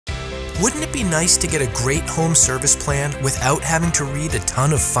Wouldn't it be nice to get a great home service plan without having to read a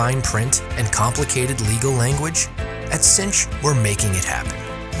ton of fine print and complicated legal language? At Cinch, we're making it happen.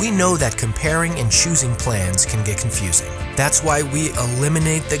 We know that comparing and choosing plans can get confusing. That's why we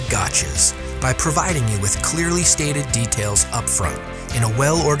eliminate the gotchas by providing you with clearly stated details up front in a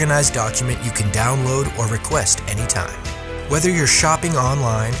well-organized document you can download or request anytime. Whether you're shopping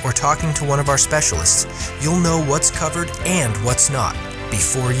online or talking to one of our specialists, you'll know what's covered and what's not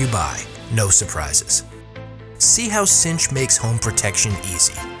before you buy. No surprises. See how Cinch makes home protection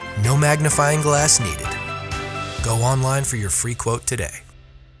easy. No magnifying glass needed. Go online for your free quote today.